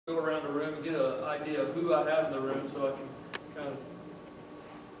Go around the room and get an idea of who I have in the room so I can kind of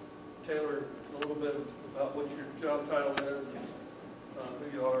tailor a little bit about what your job title is, who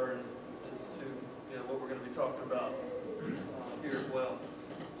you are, and as to what we're going to be talking about here as well.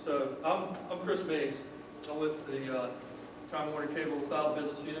 So I'm Chris Mays. I'm with the Time Warner Cable Cloud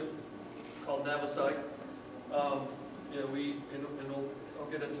Business Unit called Navisite. I'll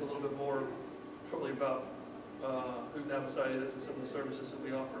get into a little bit more shortly about who Navisite is and some of the services that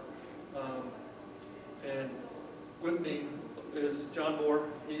we offer. And with me is John Moore.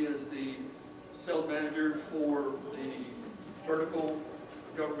 He is the sales manager for the vertical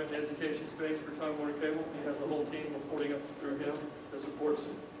government education space for Time Warner Cable. He has a whole team reporting up through him that supports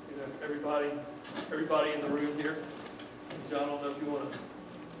everybody in the room here. And John, I don't know if you want to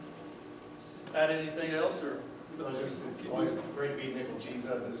add anything else or. It's great to be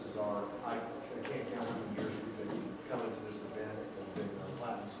NCLGISA. This is I can't count how many years we've been coming to this event. We've been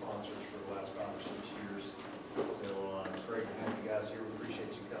platinum sponsors for the last 5 or 6 years. So it's great to have you guys here. We appreciate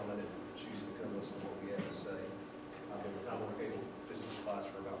you coming and choosing to come listen to what we have to say. I've been with Time Warner Cable business class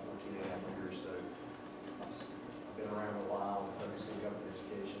for about 14.5 years, so I've been around a while and focused on government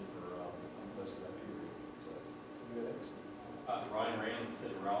education for most of that period. So, you next. Ryan Rand,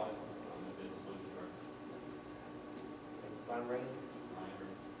 City of Raleigh. I'm the business solutions director. Ryan Rand. Ryan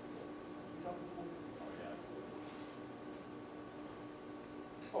Rand. Oh, yeah.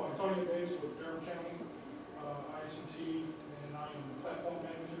 Oh, I'm Tony Davis with Durham County, ICT, and I am the platform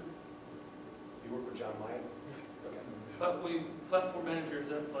manager. You work with John Myatt? Okay. Platform manager, is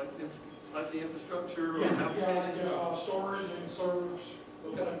that like the IT infrastructure or application? Yeah, storage and servers,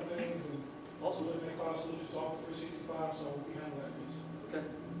 those type of things, and Awesome. living in cloud solutions, Office 365, so we handle that piece. Okay,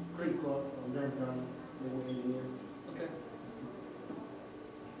 Creek Club from Durham County, network engineer. okay.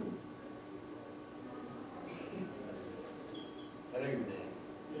 I know your name.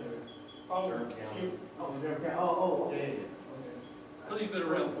 Yeah. Oh, Durham County. Oh, Durham County. Oh, Yeah, okay. yeah, Well, you've been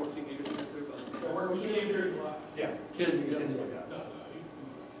around 14 years. we came here a lot. yeah. Kidding me. Kids like that. No,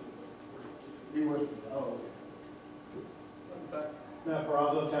 He was, oh, okay. Matt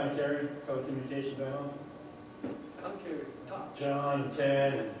Barrazo, Town Carey, Telecommunications Analyst. I'm Kerry. Top. John,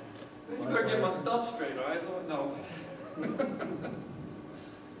 Ted. You better get my stuff straight, all right? No.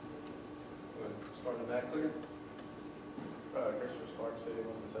 Start in the back. Okay. Christopher Clark, City of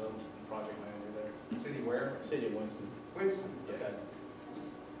Winston-Salem, project manager there. City where? City of Winston. Winston. Okay.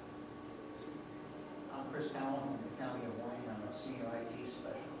 I'm Chris Allen from the County of Wayne. I'm a senior IT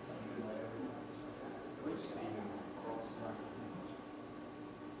specialist. I do that every month. Where's Stephen?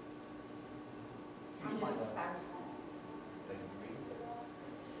 I'm just a spouse. Thank you.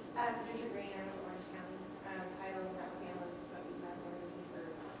 Patricia Green, I'm in Orange County. Title of network analyst, but we've been working for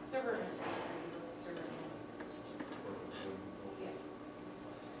server administration, server administration. Yeah.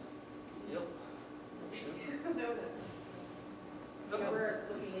 Yep. No, we're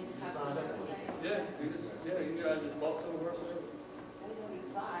looking into You signed up? Yeah, you guys just bought some of ours. I didn't know we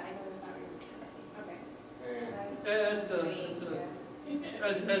thought, I know we thought we were, okay. And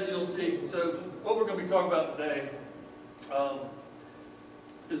As you'll see, so what we're going to be talking about today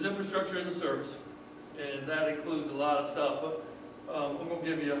is infrastructure as a service, and that includes a lot of stuff, but I'm going to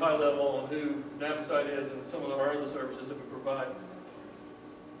give you a high level on who Navisite is and some of our other services that we provide.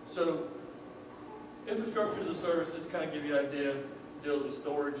 So infrastructure as a service is kind of give you an idea, deals with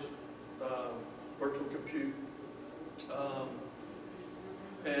storage, virtual compute,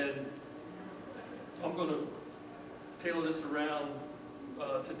 and I'm going to tailor this around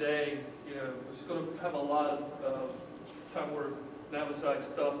today. It's going to have a lot of Time Warner Navisite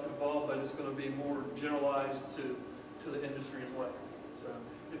stuff involved, but it's going to be more generalized to the industry as well. So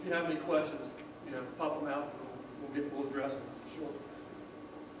if you have any questions, pop them out and we'll address them. Sure.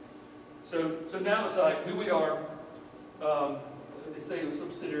 So Navisite, who we are, they say we're a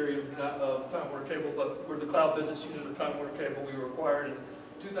subsidiary of Time Warner Cable, but we're the cloud business unit of Time Warner Cable. We were acquired in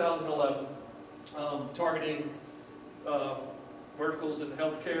 2011, targeting verticals in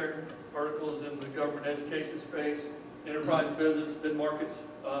healthcare, verticals in the government education space, enterprise business, mid-markets.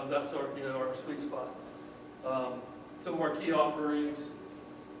 That's our sweet spot. Some of our key offerings: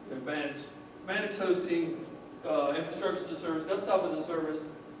 managed hosting, infrastructure as a service, desktop as a service,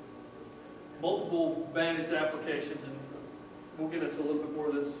 multiple managed applications, and we'll get into a little bit more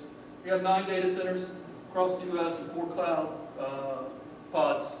of this. We have 9 data centers across the U.S. and 4 cloud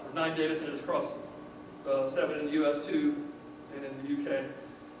pods, or 9 data centers across 7 in the U.S., 2 and in the U.K.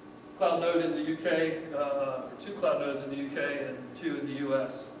 Cloud node in the U.K., or 2 cloud nodes in the U.K. and 2 in the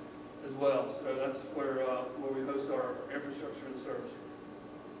U.S. as well. So that's where we host our infrastructure as a service.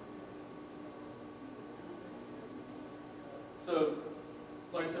 So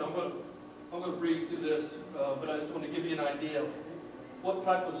like I said, I'm gonna breeze through this, but I just want to give you an idea of what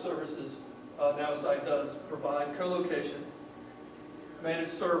type of services NanoSite does provide: co-location,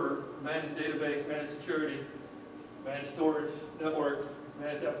 managed server, managed database, managed security, managed storage, network,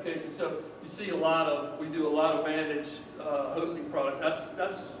 managed applications. So you see we do a lot of managed hosting product.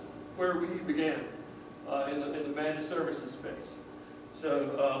 That's where we began in the managed services space.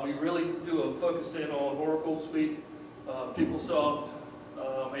 So we really do a focus in on Oracle Suite, PeopleSoft,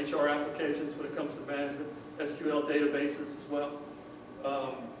 HR applications when it comes to management, SQL databases as well.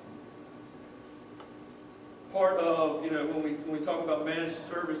 Part of, when we talk about managed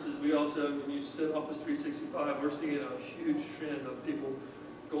services, we also, when you said Office 365, we're seeing a huge trend of people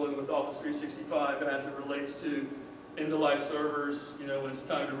going with Office 365 as it relates to end-of-life servers. When it's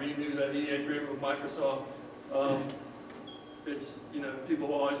time to renew that EA agreement with Microsoft,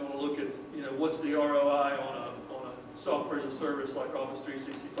 people always want to look at, what's the ROI on a software as a service like Office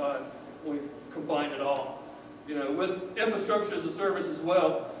 365. We combine it all. With infrastructure as a service as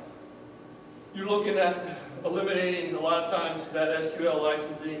well, you're looking at eliminating a lot of times that SQL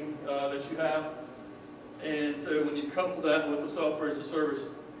licensing that you have. And so when you couple that with the software as a service,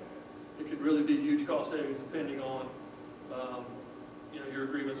 it could really be huge cost savings depending on your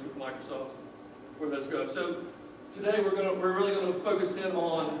agreements with Microsoft, where that's going. So today we're really going to focus in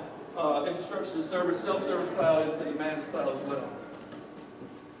on infrastructure as a service, self-service cloud, and the managed cloud as well.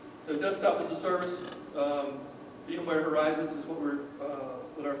 So desktop as a service, VMware Horizons is what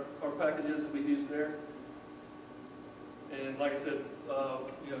our packages that we use there. And like I said,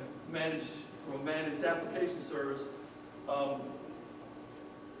 from a managed application service,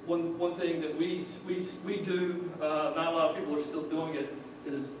 one thing that we do, not a lot of people are still doing it,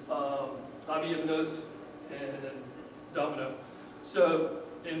 is IBM Notes and Domino. So,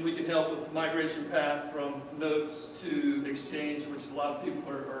 and we can help with migration path from Notes to Exchange, which a lot of people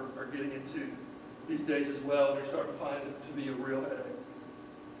are getting into these days as well, and they're starting to find it to be a real headache.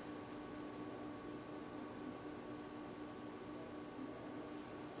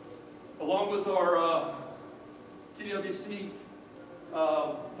 Along with our TWC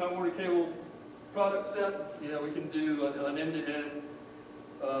Time Warner Cable product set, we can do an end-to-end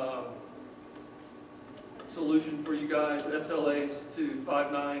solution for you guys, SLAs to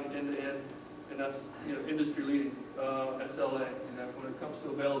 5.9 end-to-end, and that's industry-leading SLA. When it comes to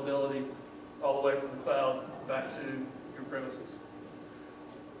availability, all the way from the cloud back to your premises.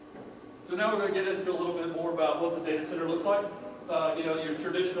 So now we're going to get into a little bit more about what the data center looks like. Your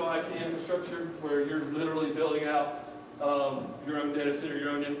traditional IT infrastructure, where you're literally building out your own data center, your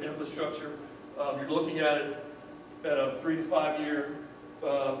own infrastructure. You're looking at it at a 3 to 5 year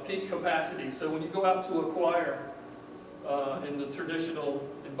peak capacity. So when you go out to acquire in the traditional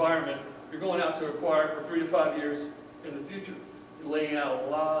environment, you're going out to acquire for 3 to 5 years in the future. You're laying out a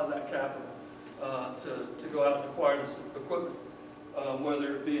lot of that capital to go out and acquire this equipment,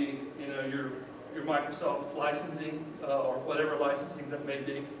 whether it be your Microsoft licensing or whatever licensing that may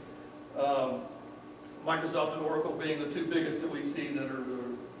be. Microsoft and Oracle being the two biggest that we see that are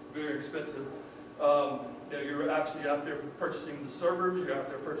very expensive. You're actually out there purchasing the servers, you're out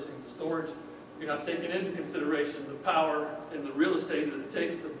there purchasing the storage. You're not taking into consideration the power and the real estate that it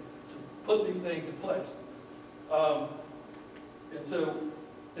takes to put these things in place. And so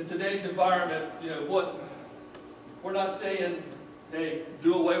in today's environment, we're not saying, hey,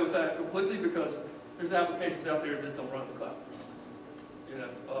 do away with that completely, because there's applications out there that just don't run in the cloud.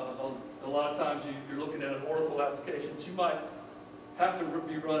 A lot of times you're looking at an Oracle application. You might have to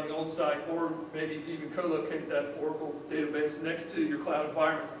be running on-site, or maybe even co-locate that Oracle database next to your cloud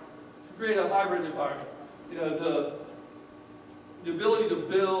environment to create a hybrid environment. The ability to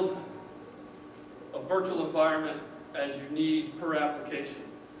build a virtual environment as you need per application.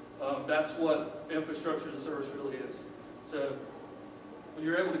 That's what infrastructure as a service really is. So when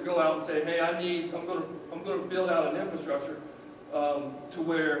you're able to go out and say, hey, I'm going to build out an infrastructure to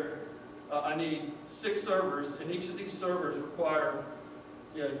where I need 6 servers, and each of these servers require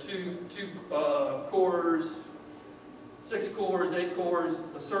two cores, 6 cores, 8 cores,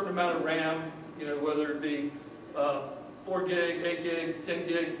 a certain amount of RAM, whether it be 4 gig, 8 gig, 10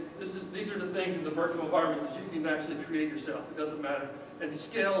 gig. These are the things in the virtual environment that you can actually create yourself. It doesn't matter. And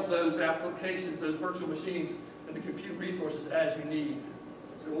scale those applications, those virtual machines, and the compute resources as you need.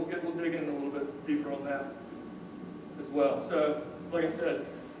 So we'll dig in a little bit deeper on that as well. So, like I said,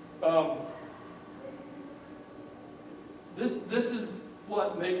 this is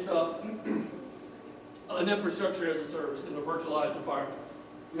what makes up an infrastructure as a service in a virtualized environment.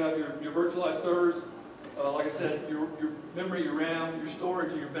 You have your virtualized servers, like I said, your memory, your RAM, your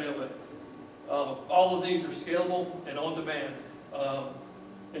storage, and your bandwidth. All of these are scalable and on demand.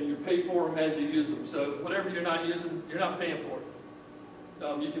 and you pay for them as you use them. So whatever you're not using, you're not paying for it.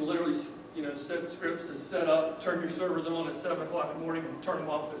 You can literally, set scripts to set up, turn your servers on at 7 o'clock in the morning and turn them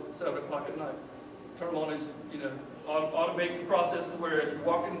off at 7 o'clock at night. Turn them on as, automate the process to where as you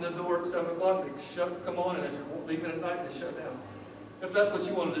walk in the door at 7 o'clock, they come on, and as you're leaving at night, they shut down. If that's what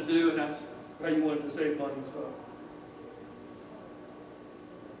you wanted to do, and that's how you wanted to save money as well.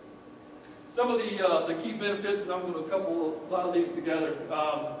 Some of the key benefits, and I'm going to couple a lot of these together.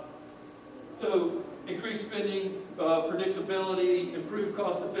 So increased spending, predictability, improved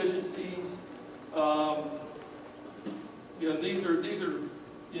cost efficiencies. These are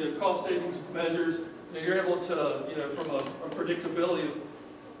cost savings measures. You're able to, from a predictability,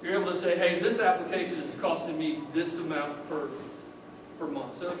 you're able to say, hey, this application is costing me this amount per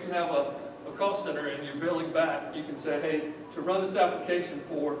month. So if you have a cost center and you're billing back, you can say, hey, to run this application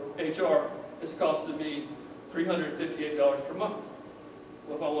for HR, it's costing me $358 per month.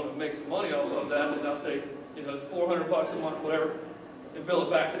 Well, if I want to make some money off of that, then I'll say, $400 a month, whatever, and bill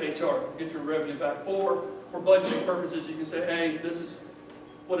it back to HR, get your revenue back. Or for budgeting purposes, you can say, hey, this is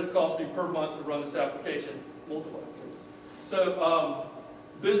what it costs me per month to run this application, multiple applications. So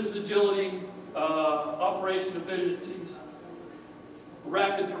business agility, operation efficiencies,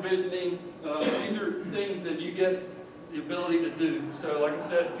 rapid provisioning, these are things that you get the ability to do. So like I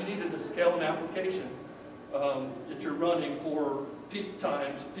said, if you needed to scale an application that you're running for peak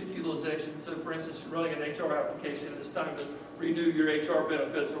times, peak utilization, so for instance, you're running an HR application and it's time to renew your HR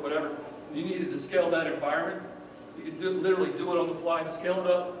benefits or whatever, and you needed to scale that environment, you could literally do it on the fly, scale it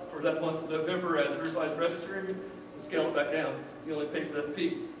up for that month of November as everybody's registering, and scale it back down. You only pay for that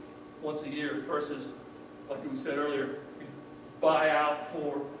peak once a year versus, like we said earlier, you buy out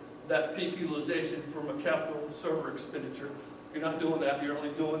for that peak utilization from a capital server expenditure. You're not doing that. You're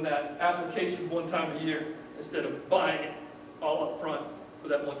only doing that application one time a year instead of buying it all up front for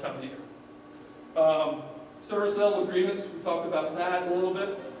that one time a year. Service level agreements, we talked about that a little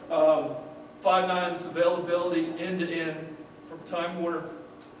bit. 5 nines availability end-to-end from Time Warner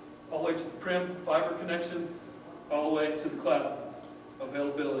all the way to the Prim fiber connection, all the way to the cloud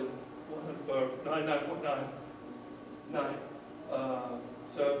availability, 99.99.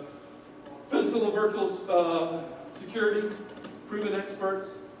 So physical and virtual security, proven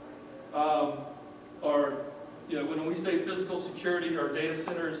experts are, when we say physical security, our data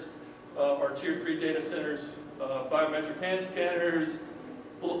centers, our tier 3 data centers, biometric hand scanners,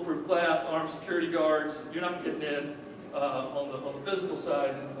 bulletproof glass, armed security guards. You're not getting in on the physical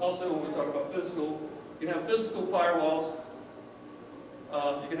side. And also when we talk about physical, you can have physical firewalls,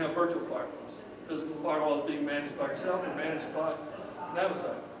 you can have virtual firewalls. Physical firewalls being managed by yourself and managed by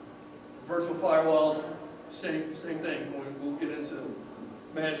Navisite. Virtual firewalls, same thing. We'll get into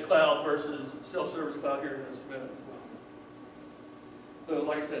managed cloud versus self-service cloud here in just a minute. So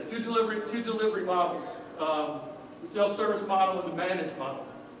like I said, two delivery models, the self-service model and the managed model.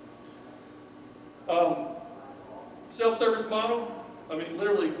 Self-service model,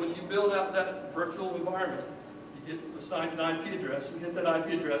 literally when you build out that virtual environment, you get assigned an IP address, you hit that IP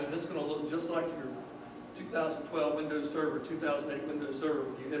address and it's going to look just like your 2012 Windows Server, 2008 Windows Server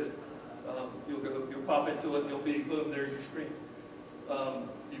when you hit it. You'll pop into it and you'll be, boom, there's your screen.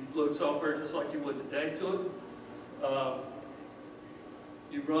 You load software just like you would today to it.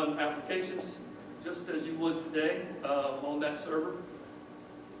 You run applications just as you would today on that server.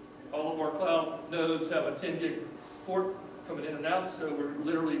 All of our cloud nodes have a 10 gig port coming in and out, so we're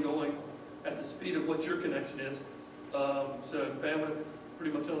literally going at the speed of what your connection is. So bandwidth,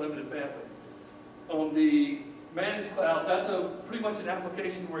 pretty much unlimited bandwidth. On the managed cloud, that's pretty much an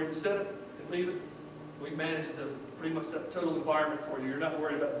application where you set it and leave it. We manage pretty much that total environment for you. You're not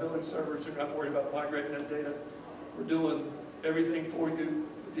worried about building servers, you're not worried about migrating that data. We're doing everything for you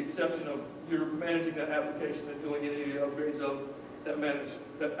with the exception of you're managing that application and doing any of the upgrades of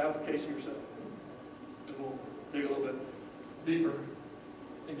that application yourself. And we'll dig a little bit deeper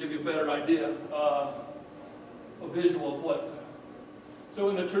and give you a better idea, a visual of what. So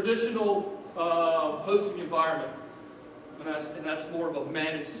in the traditional hosting environment, and that's more of a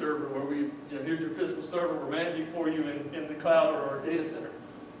managed server where here's your physical server, we're managing for you in the cloud or our data center.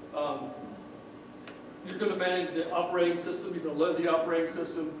 You're going to manage the operating system, you're going to load the operating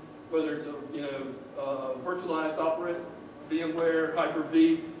system, whether it's a virtualized operating, VMware,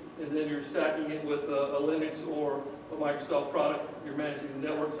 Hyper-V, and then you're stacking it with a Linux or a Microsoft product. You're managing the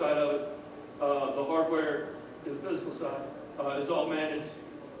network side of it. The hardware, the physical side, is all managed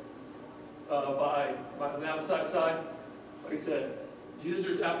by the Navisite side. Like I said,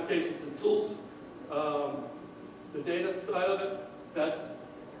 users, applications, and tools. The data side of it, that's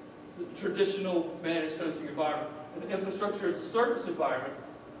the traditional managed hosting environment. And the infrastructure as a service environment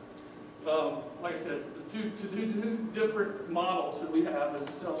like I said, the two different models that we have is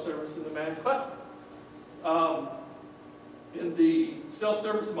self-service and the managed cloud. In the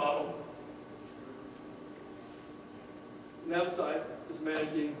self-service model, NavSite is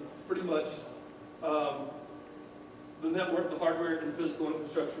managing pretty much the network, the hardware, and the physical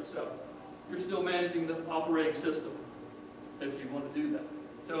infrastructure itself. You're still managing the operating system if you want to do that.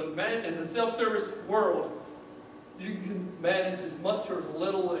 So in the self-service world, you can manage as much or as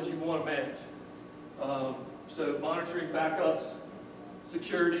little as you want to manage. So monitoring backups,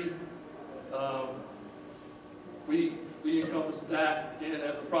 security, we encompass that in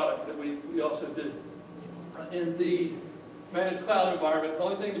as a product that we also do. In the managed cloud environment, the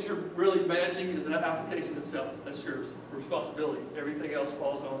only thing that you're really managing is that application itself. That's your responsibility. Everything else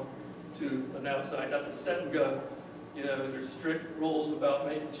falls on to a NavSite. That's a set and go. You know, there's strict rules about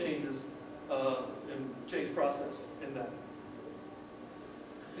making changes and change process in that.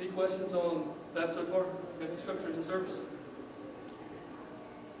 Any questions on that so far? Infrastructure as a service?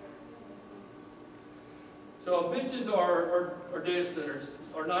 So I mentioned our data centers,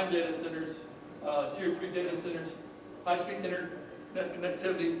 our 9 data centers, tier 3 data centers, high-speed internet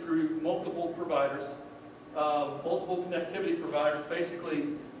connectivity through multiple providers. Multiple connectivity providers, basically,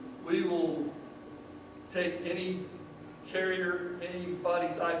 we will take any carrier,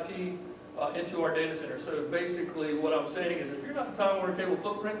 anybody's IP into our data center. So basically what I'm saying is if you're not in Time Warner Cable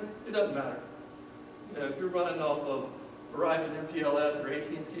footprint, it doesn't matter. You know, if you're running off of Verizon MPLS or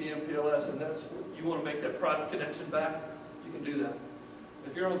AT&T MPLS and that's what you want to make that private connection back, you can do that.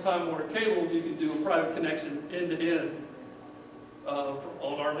 If you're on Time Warner Cable, you can do a private connection end-to-end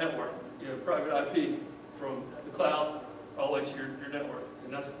on our network, you know, private IP from the cloud all the way to your network.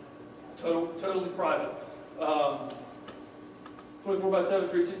 And that's totally private. 24/7,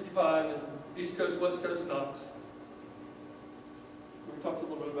 365, and East Coast, West Coast NOCs. We talked a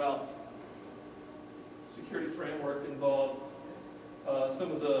little bit about security framework involved,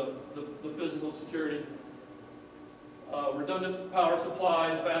 some of the physical security, redundant power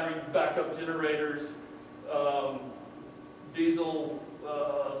supplies, battery backup generators, diesel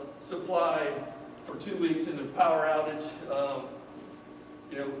supply for 2 weeks in a power outage.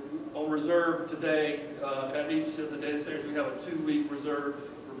 You know, on reserve today, at each of the data centers, we have a 2-week reserve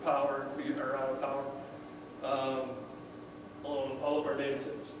for power if we are out of power on all of our data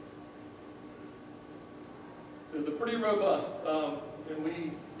centers. So they're pretty robust, and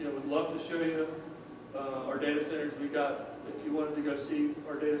we, you know, would love to show you our data centers. We got, if you wanted to go see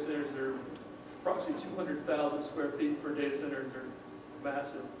our data centers, they're approximately 200,000 square feet per data center. They're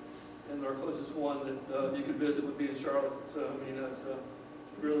massive, and our closest one that you could visit would be in Charlotte. So I mean, that's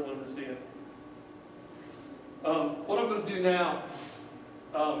really wanted to see it. What I'm going to do now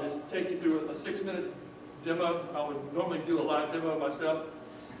is take you through a 6-minute demo. I would normally do a live demo myself,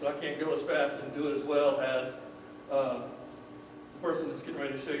 but I can't go as fast and do it as well as the person that's getting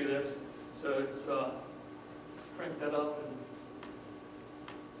ready to show you this. So it's let's crank that up. And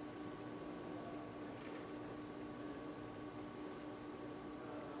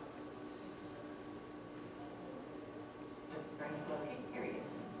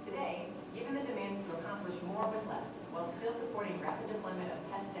periods. Today, given the demands to accomplish more with less, while still supporting rapid deployment of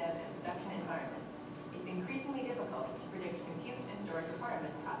test dev and production environments, it's increasingly difficult to predict compute and storage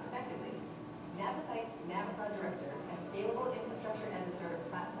requirements cost effectively. NavSite's NavCloud Director, a scalable infrastructure as a service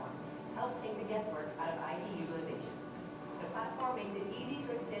platform, helps take the guesswork out of IT utilization. The platform makes it easy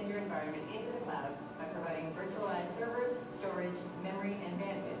to extend your environment into the cloud by providing virtualized servers, storage, memory, and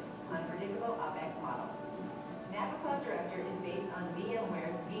bandwidth on a predictable OpEx model. NavCloud Director is based on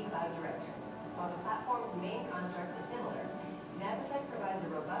VMware's vCloud Director. While the platform's main constructs are similar, NavSite provides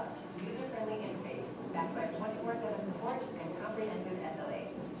a robust, user-friendly interface backed by 24/7 support and comprehensive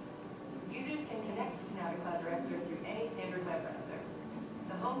SLAs. Users can connect to NavCloud Director through any standard web browser.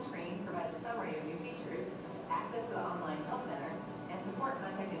 The home screen provides a summary of new features, access to the online help center, and support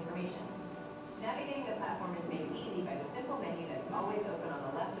contact information. Navigating the platform is made easy by the simple menu that's always open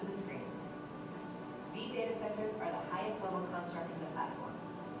on the left of the screen. Data centers are the highest level construct in the platform.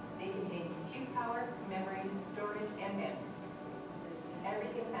 They contain compute power, memory, storage, and bandwidth.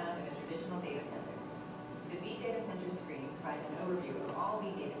 Everything found in a traditional data center. The Data Center screen provides an overview of all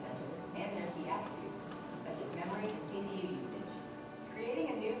data centers and their key attributes, such as memory and CPU usage. Creating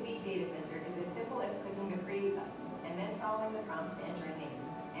a new data center is as simple as clicking the Create button and then following the prompts to enter a name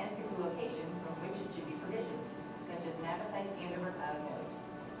and pick the location from which it should be provisioned, such as NavSite's Andover Cloud node.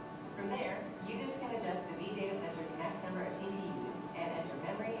 From there, users can adjust the Data Center's max number of CPUs and enter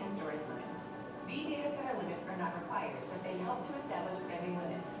memory and storage limits. Data Center limits are not required, but they help to establish spending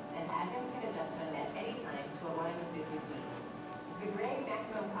limits, and admins can adjust them at any time to align with business needs. The gray max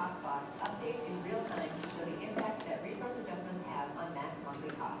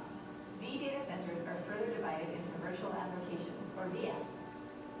divided into virtual applications, or VApps.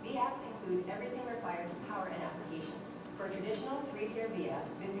 VApps include everything required to power an application. For a traditional 3-tier VApp,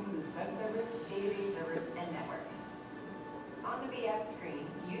 this includes web servers, database servers, and networks. On the VApp screen,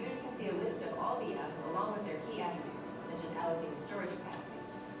 users can see a list of all VApps along with their key attributes, such as allocated storage capacity.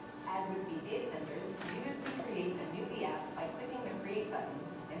 As with V data centers, users can create a new VApp by clicking the Create button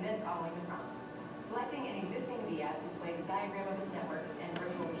and then following the prompts. Selecting an existing VApp displays a diagram of its networks and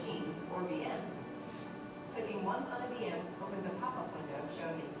virtual machines, or VMs. Clicking once on a VM opens a pop-up window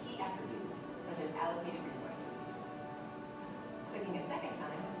showing its key attributes, such as allocated resources. Clicking a second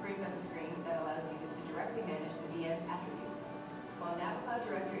time brings up a screen that allows users to directly manage the VM's attributes. While Navicloud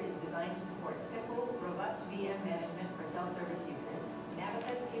Director is designed to support simple, robust VM management for self-service users,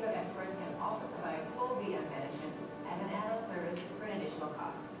 Navisite's team of experts can also provide full VM management as an add-on service for an additional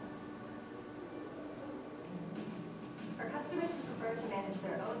cost. For customers who prefer to manage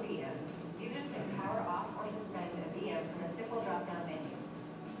their own VMs, users can power off or suspend a VM from a simple drop-down menu.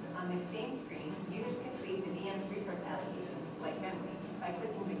 On this same screen, users can tweak the VM's resource allocations, like memory, by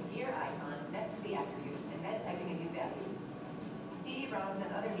clicking the gear icon next to the attribute and then typing a new value. CD-ROMs and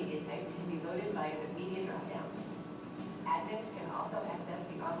other media types can be loaded via the media drop-down. Admins can also access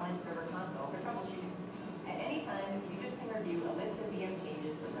the online server console for troubleshooting. At any time, users can review a list of VM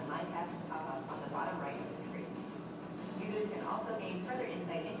changes when the My Tasks pop up on the bottom right of the screen. Users can also gain further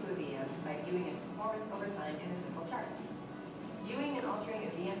insight into a VM by viewing its performance over time in a simple chart. Viewing and altering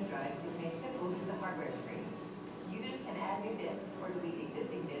a VM's drives is made simple through the hardware screen. Users can add new disks or delete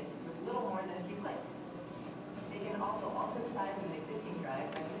existing disks with little more than a few clicks. They can also alter the size of an existing drive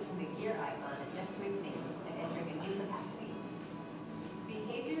by clicking the gear icon next to its name and entering a new capacity.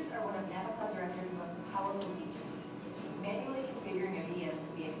 Behaviors are one of Navicloud Director's most powerful features. Manually configuring a VM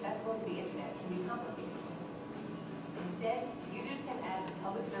to be accessible to the internet can be complicated. Instead, users can add the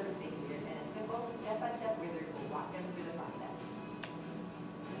public service behavior, and a simple, step-by-step wizard will walk them through the process.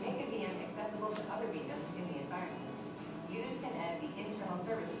 To make a VM accessible to other VMs in the environment, users can add the internal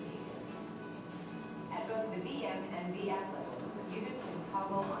service behavior. At both the VM and VApp level, users can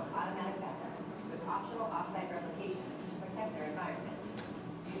toggle on automatic backups with optional offsite replication to protect their environment.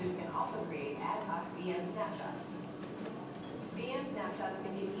 Users can also create ad hoc VM snapshots. VM snapshots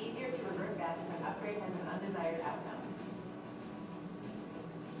make it easier to revert back if an upgrade has an undesired outcome.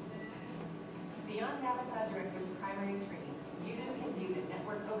 Beyond Navicloud Director's primary screens, users can view the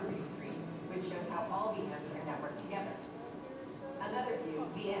Network Overview screen, which shows how all VMs are networked together. Another view,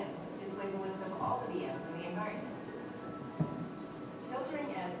 VMs, displays a list of all the VMs in the environment.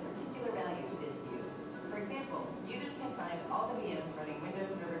 Filtering adds particular value to this view. For example, users can find all the VMs running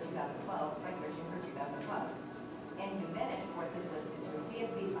Windows Server 2012 by searching for 2012, and can then export this list into a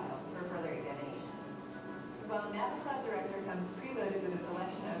CSV file for further examination. While Navicloud Director comes preloaded with a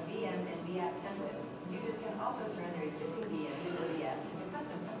selection of VM and VApp templates, users can also turn their existing VMs or VApps into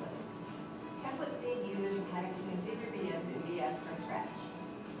custom templates. Templates save users from having to configure VMs and VApps from scratch.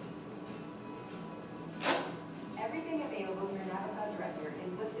 Everything available through Navicloud Director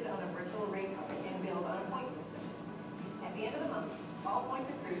is listed on a virtual array card and billed on a point system. At the end of the month, all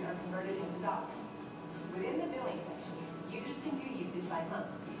points accrued are converted into dollars. Within the billing section, users can view usage by month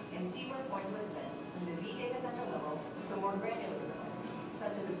and see where points were spent from the V data center level to a more granular level,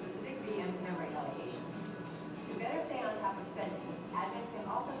 such as a specific VM's memory allocation. To better stay on top of spending, admins can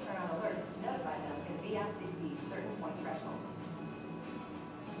also turn on alerts to notify them if VMs exceed certain point thresholds.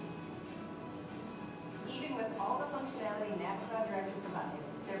 Even with all the functionality Navicloud Director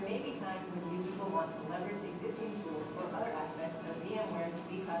provides, there may be times when users will want to leverage existing tools or other aspects of VMware's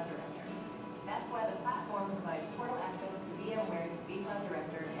vCloud Director. That's why the platform provides portal access to VMware's vCloud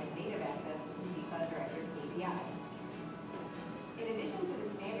Director and native access to vCloud Director's API. In addition to the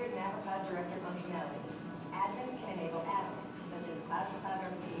standard Navicloud Director functionality, admins can enable add-ons such as cloud-to-cloud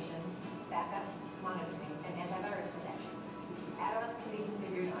replication, backups, monitoring, and antivirus protection. Add-ons can be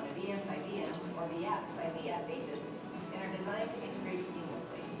configured on a VM by VM or VApp by VApp basis and are designed to integrate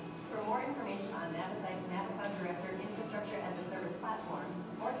seamlessly. For more information on Navisite's Navicloud Director Infrastructure as a Service platform,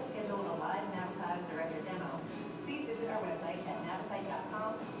 or to schedule a live Navicloud Director demo, please visit our website at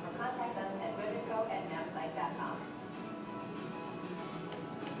navisite.com or contact us at webinfo@navisite.com.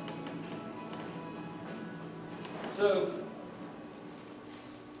 So,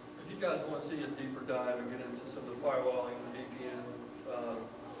 if you guys want to see a deeper dive and get into some of the firewalling, the VPN,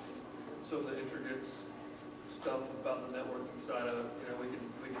 some of the intricate stuff about the networking side of it, we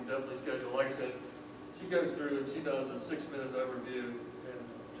can definitely schedule. Like I said, she goes through and she does a 6-minute overview, and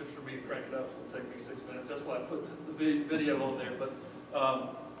just for me to crank it up, it's going to take me 6 minutes. That's why I put the video on there. But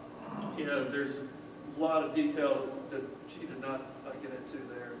there's a lot of detail that she did not get into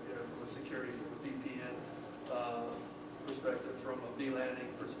there, from a security, from a VPN. perspective, from a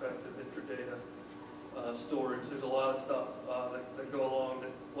VLANing perspective, intradata, storage. There's a lot of stuff that go along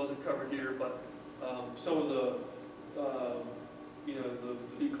that wasn't covered here, but some of the the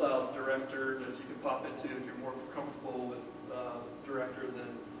vCloud director that you can pop into if you're more comfortable with director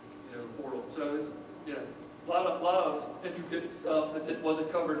than the portal. So it's a lot of intricate stuff that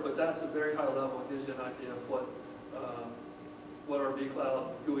wasn't covered, but that's a very high level. It gives you an idea of what our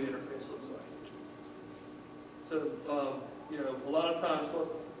vCloud GUI interface looks like. So a lot of times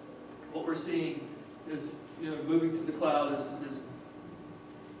what we're seeing is moving to the cloud is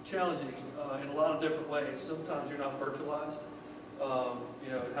challenging in a lot of different ways. Sometimes you're not virtualized. How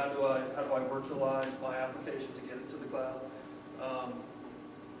do I virtualize my application to get it to the cloud? A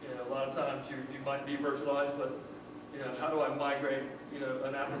lot of times you might be virtualized, but how do I migrate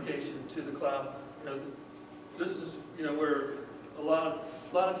an application to the cloud? This is where a lot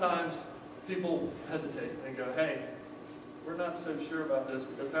of times people hesitate and go, hey, we're not so sure about this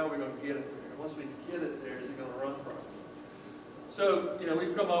because how are we going to get it there? Once we get it there, is it going to run properly? So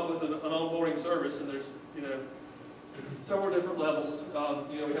we've come up with an onboarding service, and there's several different levels.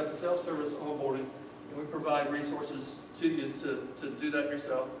 We have the self-service onboarding, and we provide resources to you to do that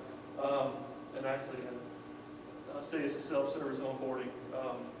yourself. And actually, I'll say it's a self-service onboarding.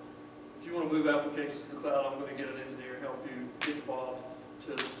 If you want to move applications to the cloud, I'm going to get an engineer to help you get involved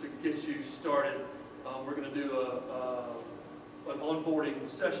to get you started. We're going to do an onboarding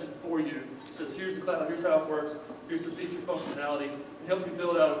session for you. It says, here's the cloud, here's how it works, here's the feature functionality, and help you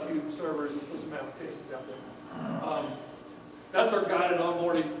build out a few servers and put some applications out there. That's our guided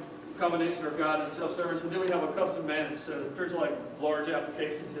onboarding combination, our guided self-service, and then we have a custom managed. So if there's like large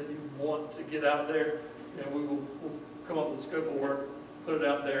applications that you want to get out there, we'll come up with a scope of work, put it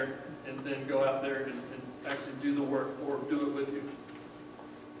out there, and then go out there and actually do the work or do it with you.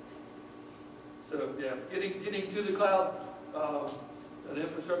 So yeah, getting to the cloud, an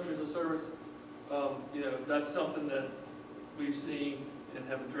infrastructure as a service, that's something that we've seen and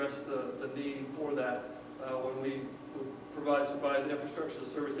have addressed the need for that. When we provide somebody the infrastructure as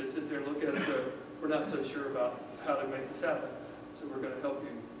a service, they sit there and look at it and go, we're not so sure about how to make this happen. So we're going to help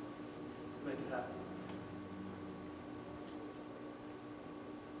you make it happen.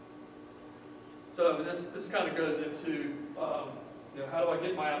 So this kind of goes into how do I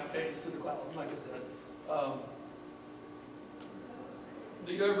get my applications to the cloud? Like I said,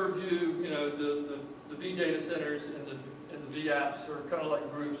 the overview, the V data centers and the V apps are kind of like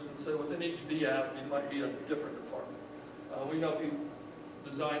groups, and so within each V app, it might be a different department. We help you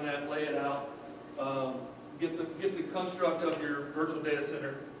design that, lay it out, get the construct of your virtual data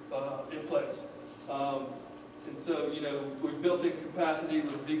center in place. And so, we've built in capacity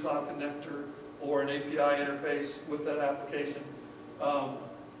with a vCloud connector or an API interface with that application.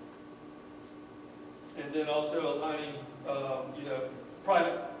 And then also aligning,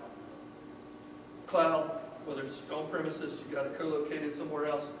 private cloud, whether it's on premises, you've got it co-located somewhere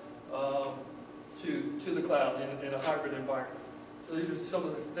else, to the cloud in a hybrid environment. So these are some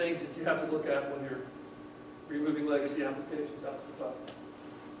of the things that you have to look at when you're removing legacy applications out to the cloud.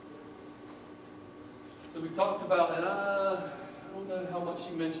 So we talked about, and I don't know how much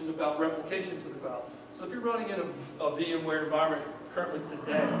you mentioned about replication to the cloud. So if you're running in a VMware environment currently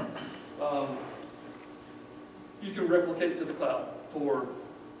today, you can replicate to the cloud for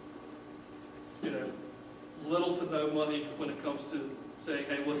little to no money when it comes to saying,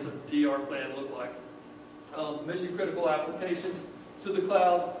 hey, what's a DR plan look like? Mission critical applications to the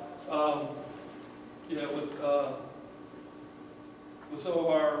cloud, with some of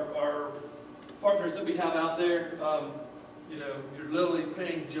our partners that we have out there, you're literally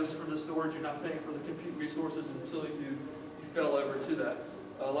paying just for the storage. You're not paying for the compute resources until you fell over to that.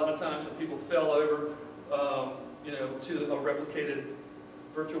 A lot of times when people fell over, to a replicated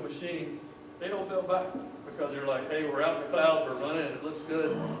virtual machine, they don't fall back because they're like, hey, we're out in the cloud, we're running, it looks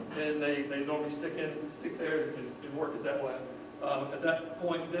good, and they normally stick there and work it that way. At that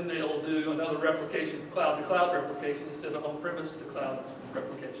point, then they'll do another replication, cloud-to-cloud replication instead of on-premise to cloud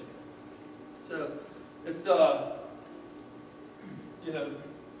replication. So it's our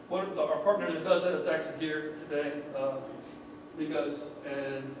partner that does that is actually here today, Ligos,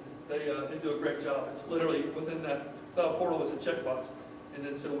 and they do a great job. It's literally within that cloud portal is a checkbox, and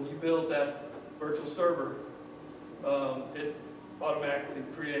then so when you build that virtual server, it automatically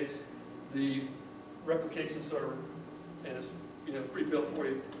creates the replication server, and it's pre-built for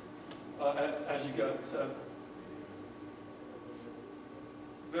you as you go. So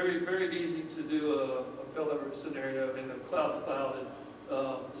very, very easy to do a failover scenario in the cloud to cloud, and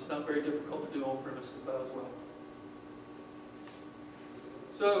it's not very difficult to do on-premise to cloud as well.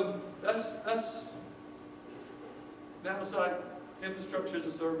 So that's Navisite Infrastructure as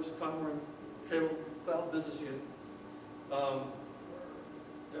a Service, Time Warner Cable Cloud Business Unit.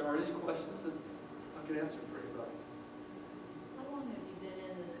 There are any questions that I can answer for anybody? How long have you been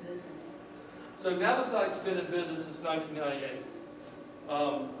in this business? So Navisite's been in business since 1998.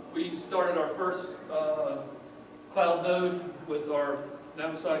 We started our first cloud node with our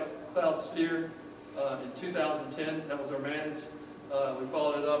Navisite Cloud Sphere in 2010. That was our managed. We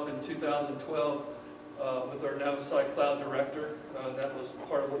followed it up in 2012 with our Navisite Cloud Director. That was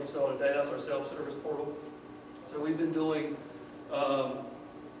part of what you saw today. That's our self-service portal. So we've been doing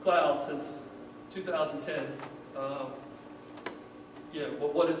cloud since 2010. Yeah,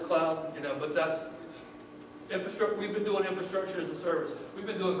 well, what is cloud? You know, but that's infrastructure. We've been doing infrastructure as a service. We've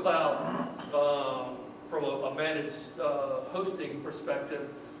been doing cloud from a managed hosting perspective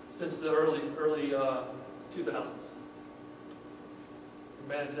since the early 2000s.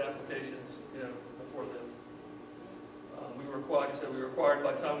 Managed applications, you know, before then. We were required, so we were required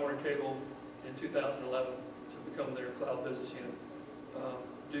by Time Warner Cable in 2011 to become their cloud business unit.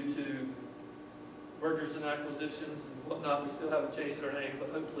 Due to mergers and acquisitions and whatnot, we still haven't changed our name,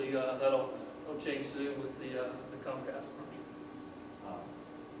 but hopefully that'll change soon with the Comcast merger.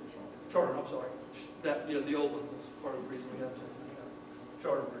 Charter, I'm sorry. That, you know, the old one was part of the reason we have to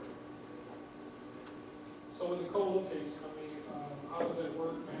charter merger. So in the co-location, I mean, how does that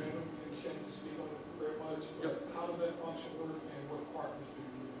work? I haven't had a chance to speak on it very much, but how does that function work, and what partners do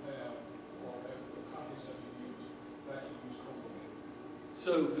you have, or have the companies that you use, that actually use co-location?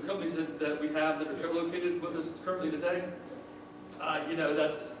 So the companies that we have that are co-located with us currently today, you know,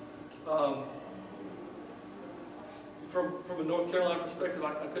 that's from a North Carolina perspective,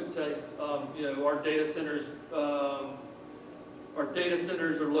 I couldn't tell you. You know, our data centers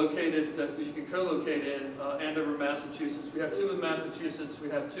are located that you can co-locate in Andover, Massachusetts. We have 2 in Massachusetts. We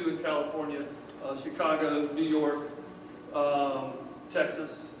have 2 in California, Chicago, New York,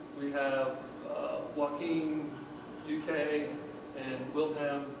 Texas. We have Joaquin, UK, and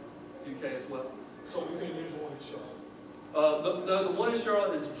Wilbraham, UK as well. So we can use one in Charlotte? The one in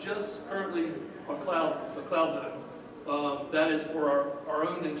Charlotte is just currently a cloud node. That is for our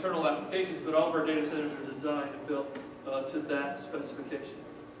own internal applications, but all of our data centers are designed and built to that specification.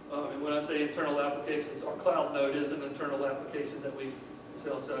 And when I say internal applications, our cloud node is an internal application that we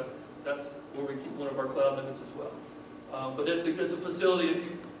sell, so that's where we keep one of our cloud nodes as well. But it's a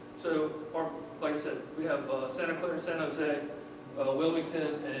facility. Like I said, we have Santa Clara, San Jose,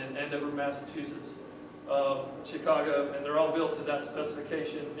 Wilmington, and Andover, Massachusetts, Chicago, and they're all built to that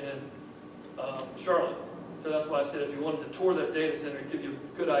specification in Charlotte. So that's why I said if you wanted to tour that data center, it'd give you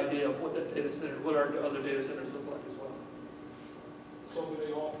a good idea of what that data center, what our other data centers look like as well. So do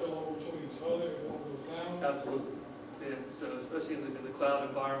they all fill over between each other if one goes down? Absolutely. Yeah. So especially in the cloud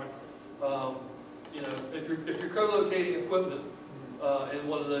environment, you know, if you're co-locating equipment in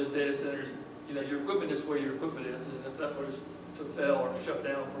one of those data centers, you know, your equipment is where your equipment is, and if that was to fail or shut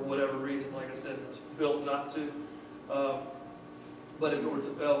down for whatever reason, like I said, it's built not to. But if it were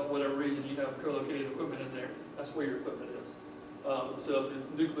to fail for whatever reason, you have co-located equipment in there. That's where your equipment is. So if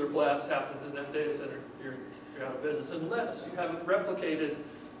a nuclear blast happens in that data center, you're out of business, unless you have it replicated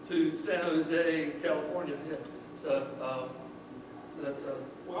to San Jose, California. Yeah. So that's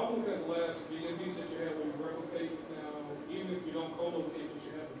Well, I look at the last DMVs that you have where you replicate. Now, even if you don't co-locate, but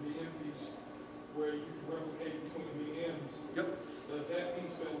you have the DMVs where you can replicate between the VMs. Yep. Does that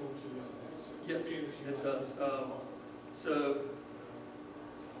piece spill over to the other? Yes, it does. So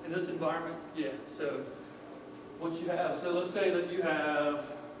in this environment, yeah. So what you have, so let's say that you have,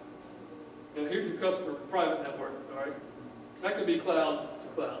 you know, here's your customer private network, all right? That could be cloud to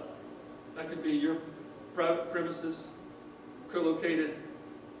cloud. That could be your private premises co-located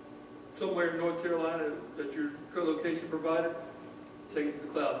somewhere in North Carolina that your co-location provider, take it to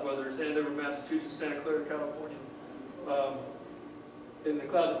the cloud, whether it's Andover, Massachusetts, Santa Clara, California. In the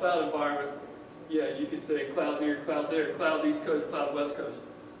cloud-to-cloud environment, yeah, you could say cloud here, cloud there, cloud East Coast, cloud West Coast.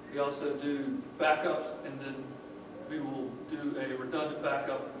 We also do backups, and then we will do a redundant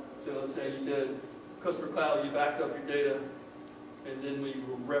backup. So let's say you did customer cloud, you backed up your data, and then we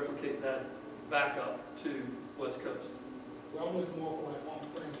will replicate that backup to West Coast. Well, I'm looking more for like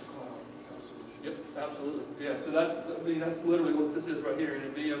on-premise cloud kind of solution. Yep, absolutely. Yeah, so that's, I mean, that's literally what this is right here in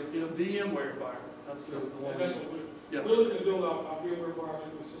a VMware environment. That's the one. And that's what we're looking to build our VMware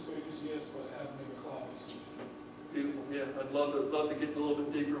environment with Cisco UCS, but have maybe a cloud solution. Beautiful. Yeah, I'd love to get a little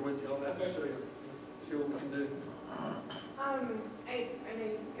bit deeper with you on that and show what we can do. I know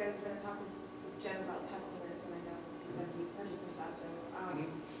you guys have been talking with Jen about testing this, and I know you said you purchased some stuff, so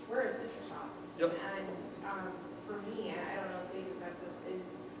we're a citrus shop. Yep. And for me, I don't know if they discussed this, is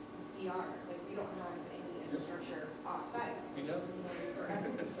DR. Like, we don't have any infrastructure off-site. You know. For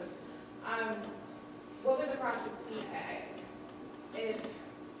essence. What would the process be if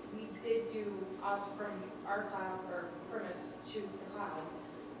we did do off from our cloud or premise to the cloud?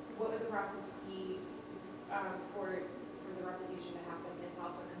 What would the process be for the replication to happen and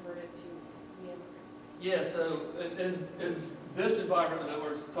also converted to VMware? Yeah, so in this environment that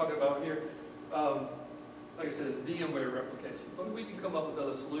we're talking about here, like I said, VMware replication, but we can come up with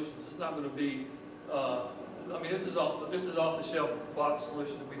other solutions. It's not going to be, I mean, this is off the shelf box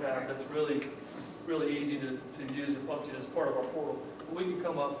solution that we have that's really easy to use and function as part of our portal. But we can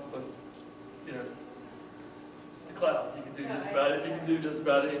come up with, you know, it's the cloud. You can do just about it. You can do just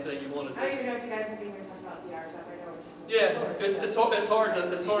about anything you want to do. I don't even know if you guys have been here talking about VR stuff. I know it's just Yeah,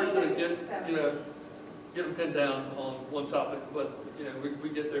 it's hard to get, you know, get them pinned down on one topic, but, you know, we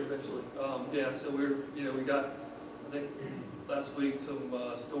get there eventually. Yeah, so we got, I think, last week, some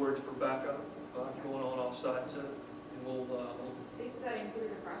storage for backup going on off-site, so, and we'll Is that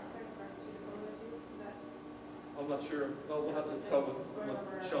included a prospect for pseudophobia too? Is that? I'm not sure, well, we'll have to talk with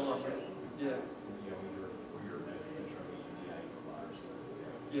Sean. Yeah,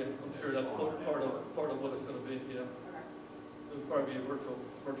 yeah, I'm sure that's part of what it's gonna be, yeah. Okay. It'll probably be a virtual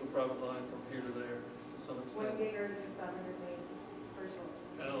private line from here to there to some One extent. gig or just 100 meg virtual?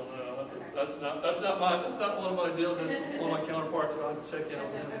 I don't know, that's not one of my deals, that's one of my counterparts, I'll have to check in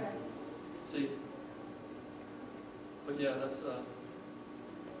on him, Okay. see. But yeah, that's, And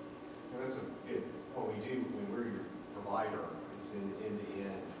that's a good, what we do, when we're your provider, it's in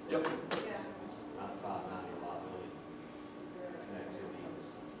end-to-end. yep, Yeah. It's not 590 reliability, connectivity.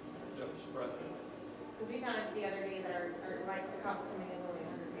 yep, right. Because we found it the other day that our like the copper coming in only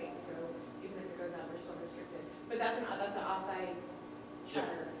 100 meg, so even if it goes out, we're still restricted. But that's an offsite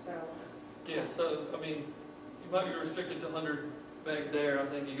shutter, so. Yeah, so, I mean, you might be restricted to 100 meg there, I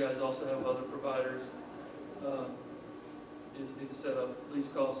think you guys also have other providers. You just need to set up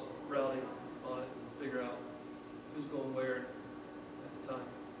least cost routing on it, and figure out who's going where at the time.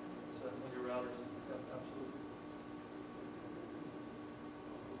 So when your routers, yeah, absolutely.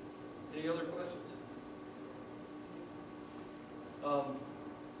 Any other questions?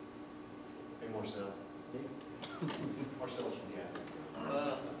 Hey, Marcel. Marcel's from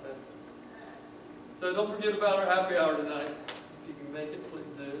Gaza. Okay. So don't forget about our happy hour tonight. If you can make it, please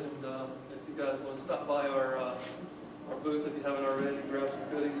do. And if you guys want to stop by our booth, if you haven't already, grab some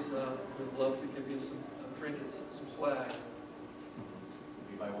goodies. We'd love to give you some trinkets, some swag.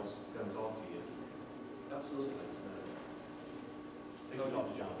 Anybody wants to come talk to you? Absolutely. That's, I think we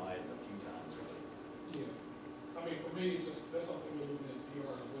talked to John White a few times. Yeah. I mean, for me, it's just, that's something we're looking at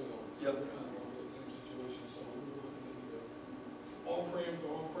VR as well. So Yep. we're kind of going to the same situation. So we're looking at either on-prem to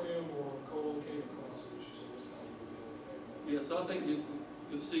on-prem or co-located cloud solutions. So that's kind of what we're doing. Yeah, so I think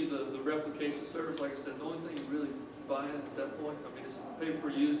you'll see the replication service. Like I said, the only thing you really buy in at that point, I mean, it's pay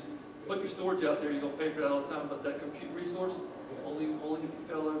per use. Put your storage out there, you're going to pay for that all the time, but that compute resource, only if you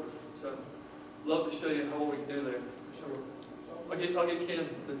fell over. So love to show you how we can do there, for sure. I'll get Ken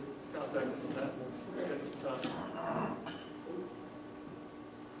to contact us on that. We'll take some time.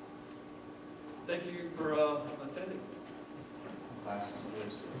 Thank you for attending. Classes and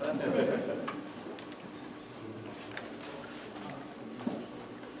lives. That's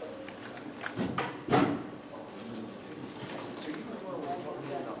So you know what I was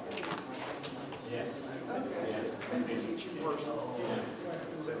talking about? Yes.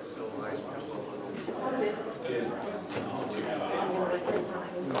 Is that still nice?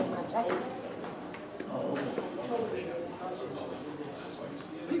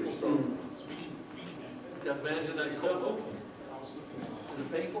 You got managing that yourself? Is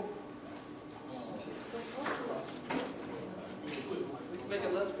it painful? We can make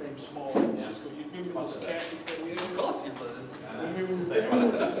it less painful. Small, Cisco, you remember those chassis that we had? It costs you